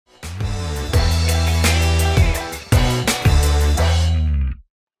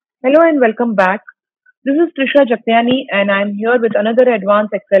Hello and welcome back. This is Trisha Jaktiani and I'm here with another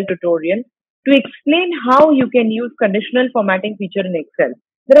advanced Excel tutorial to explain how you can use conditional formatting feature in Excel.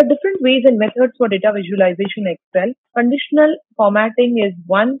 There are different ways and methods for data visualization in Excel. Conditional formatting is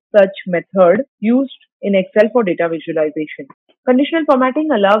one such method used in Excel for data visualization. Conditional formatting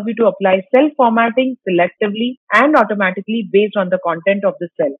allows you to apply cell formatting selectively and automatically based on the content of the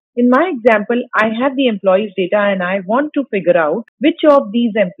cell. In my example, I have the employees data and I want to figure out which of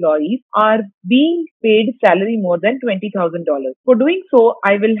these employees are being paid salary more than $20,000. For doing so,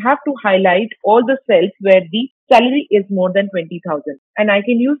 I will have to highlight all the cells where the salary is more than 20,000 and I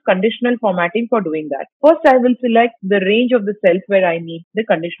can use conditional formatting for doing that. First, I will select the range of the cells where I need the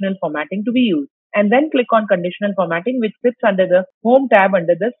conditional formatting to be used and then click on conditional formatting, which sits under the home tab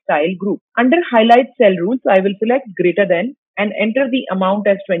under the style group. Under highlight cell rules, I will select greater than and enter the amount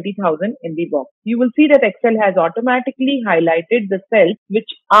as 20,000 in the box. You will see that Excel has automatically highlighted the cells which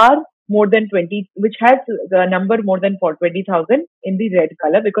are more than 20, which has the number more than 20,000 in the red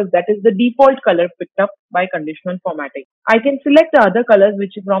color because that is the default color picked up by conditional formatting. I can select the other colors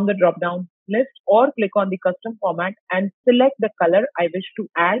which is from the drop down list or click on the custom format and select the color I wish to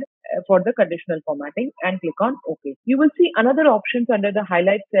add for the conditional formatting and click on OK. You will see another options under the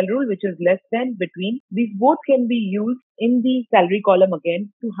highlight cell rule which is less than, between. These both can be used in the salary column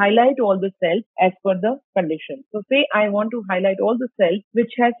again to highlight all the cells as per the condition. So say I want to highlight all the cells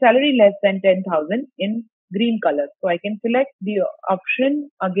which has salary less than 10,000 in green color. So I can select the option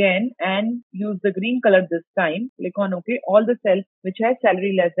again and use the green color this time. Click on OK. All the cells which has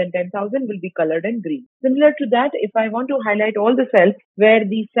salary less than 10,000 will be colored in green. Similar to that, if I want to highlight all the cells where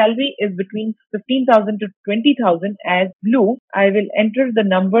the salary is between 15,000 to 20,000 as blue, I will enter the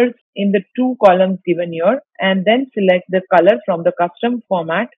numbers in the two columns given here and then select the color from the custom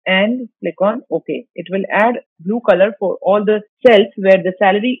format and click on OK. It will add blue color for all the cells where the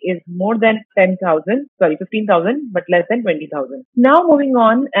salary is more than 15,000 but less than 20,000. Now moving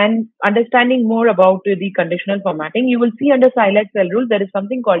on and understanding more about the conditional formatting, you will see under highlight cell rule there is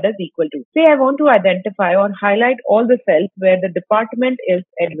something called as equal to. Say I want to identify or highlight all the cells where the department is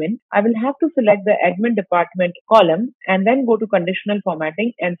admin. I will have to select the admin department column and then go to conditional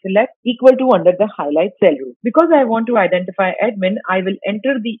formatting and select equal to under the highlight cell rule. Because I want to identify admin, I will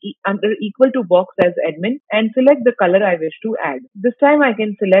enter the under equal to box as admin and select the color I wish to add. This time I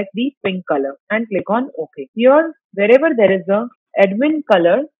can select the pink color and click on OK. Here, wherever there is a admin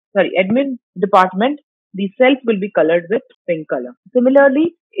department, the cells will be colored with pink color.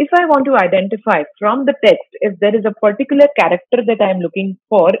 Similarly, if I want to identify from the text if there is a particular character that I am looking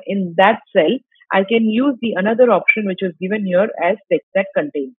for in that cell, I can use the another option which is given here as text that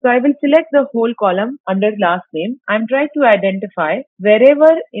contains. So I will select the whole column under last name. I'm trying to identify wherever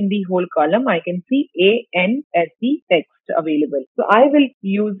in the whole column I can see AN as the text available. So I will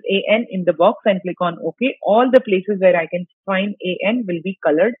use AN in the box and click on OK. All the places where I can find AN will be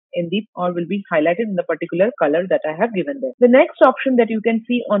colored in the or will be highlighted in the particular color that I have given there. The next option that you can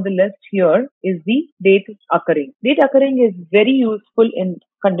see on the list here is the date occurring. Date occurring is very useful in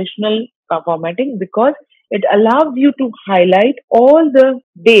conditional formatting because it allows you to highlight all the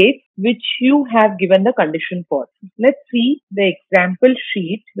dates which you have given the condition for. Let's see the example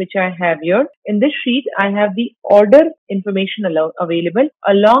sheet which I have here. In this sheet, I have the order information available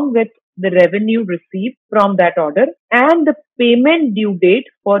along with the revenue received from that order and the payment due date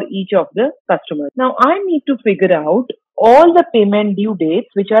for each of the customers. Now I need to figure out all the payment due dates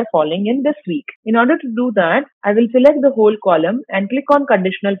which are falling in this week. In order to do that, I will select the whole column and click on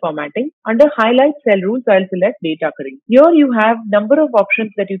conditional formatting. Under highlight cell rules, I will select date occurring. Here you have number of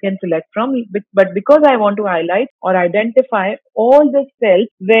options that you can select from, but because I want to highlight or identify all the cells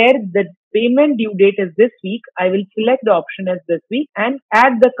where the payment due date is this week, I will select the option as this week and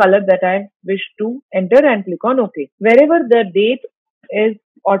add the color that I wish to enter and click on OK. Wherever the date is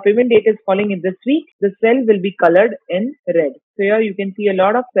or payment date is falling in this week, the cell will be colored in red. So here you can see a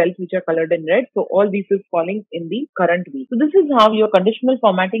lot of cells which are colored in red. So all these is falling in the current week. So this is how your conditional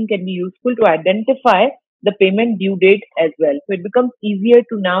formatting can be useful to identify the payment due date as well. So it becomes easier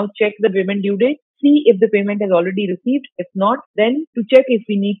to now check the payment due date, see if the payment is already received. If not, then to check if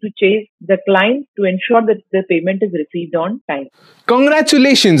we need to chase the client to ensure that the payment is received on time.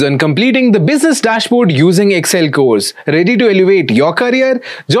 Congratulations on completing the business dashboard using Excel course. Ready to elevate your career?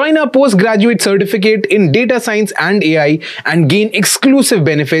 Join our postgraduate certificate in data science and AI and gain exclusive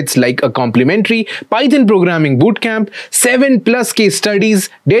benefits like a complimentary Python programming bootcamp, 7+ case studies,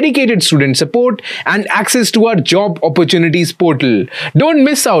 dedicated student support, and access to our job opportunities portal. Don't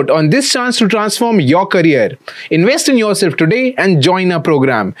miss out on this chance to transform your career. Invest in yourself today and join our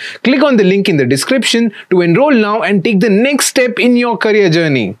program. Click on the link in the description to enroll now and take the next step in your career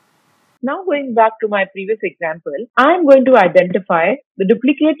journey. Now going back to my previous example, I'm going to identify the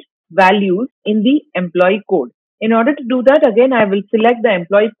duplicate values in the employee code. In order to do that, again, I will select the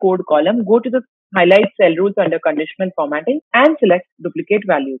employee code column, go to the highlight cell rules under conditional formatting and select duplicate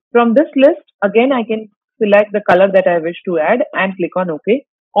values. From this list, again, I can select the color that I wish to add and click on OK.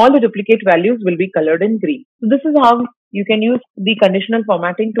 All the duplicate values will be colored in green. So this is how you can use the conditional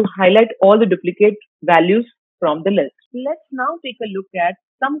formatting to highlight all the duplicate values from the list. Let's now take a look at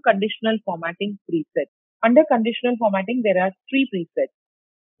some conditional formatting presets. Under conditional formatting, there are three presets.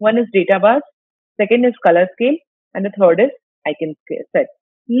 One is data bars, second is color scale, and the third is icon set.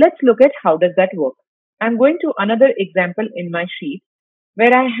 Let's look at how does that work. I'm going to another example in my sheet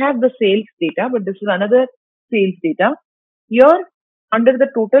where I have the sales data, but this is another sales data. Here, under the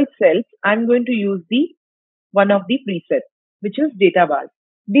total cells, I'm going to use the one of the presets, which is data bars.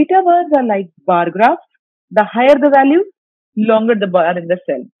 Data bars are like bar graphs. The higher the value, longer the bar in the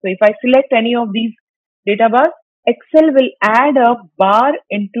cell. So if I select any of these data bars, Excel will add a bar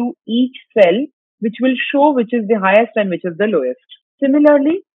into each cell, which will show which is the highest and which is the lowest.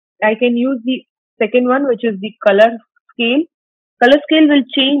 Similarly, I can use the second one, which is the color scale. Color scale will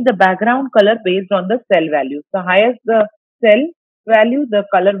change the background color based on the cell values. The higher the cell value, the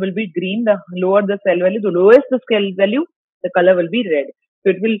color will be green. The lower the cell value, the lowest the scale value, the color will be red.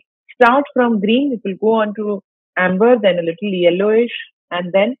 So it will start from green, it will go on to amber, then a little yellowish,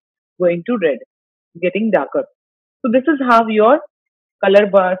 and then going to red, getting darker. So this is how your color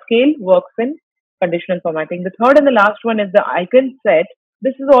bar scale works in conditional formatting. The third and the last one is the icon set.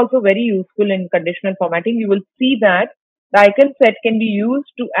 This is also very useful in conditional formatting. You will see that the icon set can be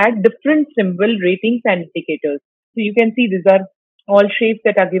used to add different symbol ratings and indicators. So you can see these are all shapes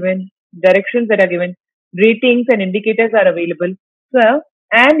that are given, directions that are given, ratings and indicators are available. So,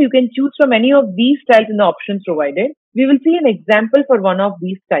 and you can choose from any of these styles in the options provided. We will see an example for one of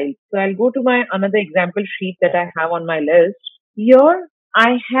these styles. So I'll go to my another example sheet that I have on my list. Here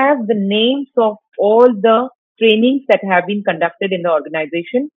I have the names of all the trainings that have been conducted in the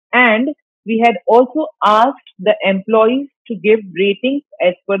organization, and we had also asked the employees to give ratings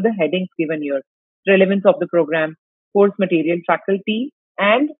as per the headings given here. Relevance of the program, course material, faculty,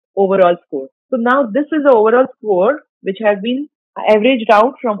 and overall score. So now this is the overall score which has been averaged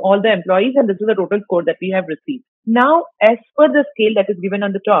out from all the employees, and this is the total score that we have received. Now, as per the scale that is given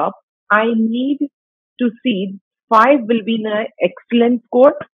on the top, I need to see 5 will be my excellent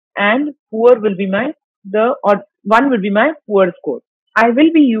score and poor will be my or 1 will be my poor score. I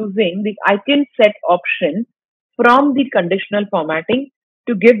will be using the icon set option from the conditional formatting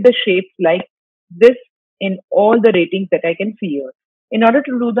to give the shapes like this in all the ratings that I can see here. In order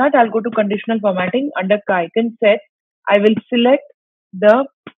to do that, I'll go to conditional formatting. Under icon set, I will select the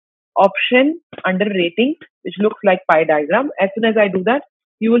option under rating, which looks like pie diagram. As soon as I do that,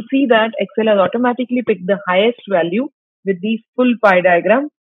 you will see that Excel has automatically picked the highest value with the full pie diagram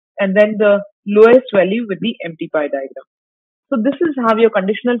and then the lowest value with the empty pie diagram. So this is how your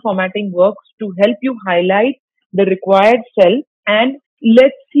conditional formatting works to help you highlight the required cell and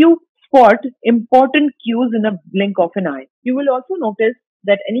lets you spot important cues in a blink of an eye. You will also notice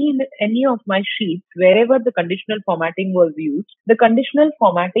that any of my sheets, wherever the conditional formatting was used, the conditional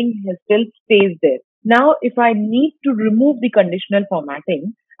formatting still stays there. Now, if I need to remove the conditional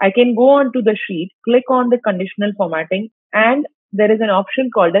formatting, I can go on to the sheet, click on the conditional formatting, and there is an option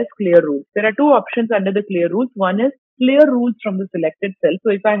called as clear rules. There are two options under the clear rules. One is clear rules from the selected cell.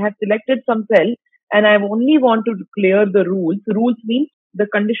 So if I have selected some cell and I only want to clear the rules means the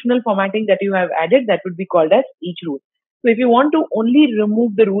conditional formatting that you have added, that would be called as each rule. So if you want to only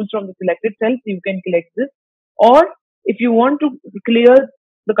remove the rules from the selected cells, you can click this. Or if you want to clear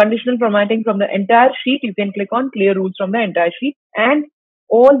the conditional formatting from the entire sheet, you can click on clear rules from the entire sheet and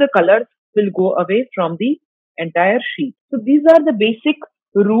all the colors will go away from the entire sheet. So these are the basic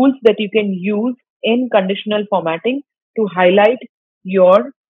rules that you can use in conditional formatting to highlight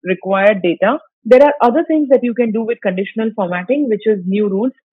your required data. There are other things that you can do with conditional formatting, which is new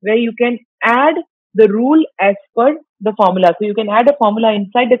rules, where you can add the rule as per the formula. So you can add a formula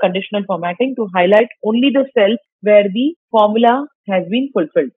inside the conditional formatting to highlight only the cells where the formula has been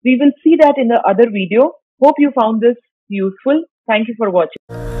fulfilled. We will see that in the other video. Hope you found this useful. Thank you for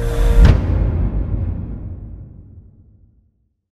watching.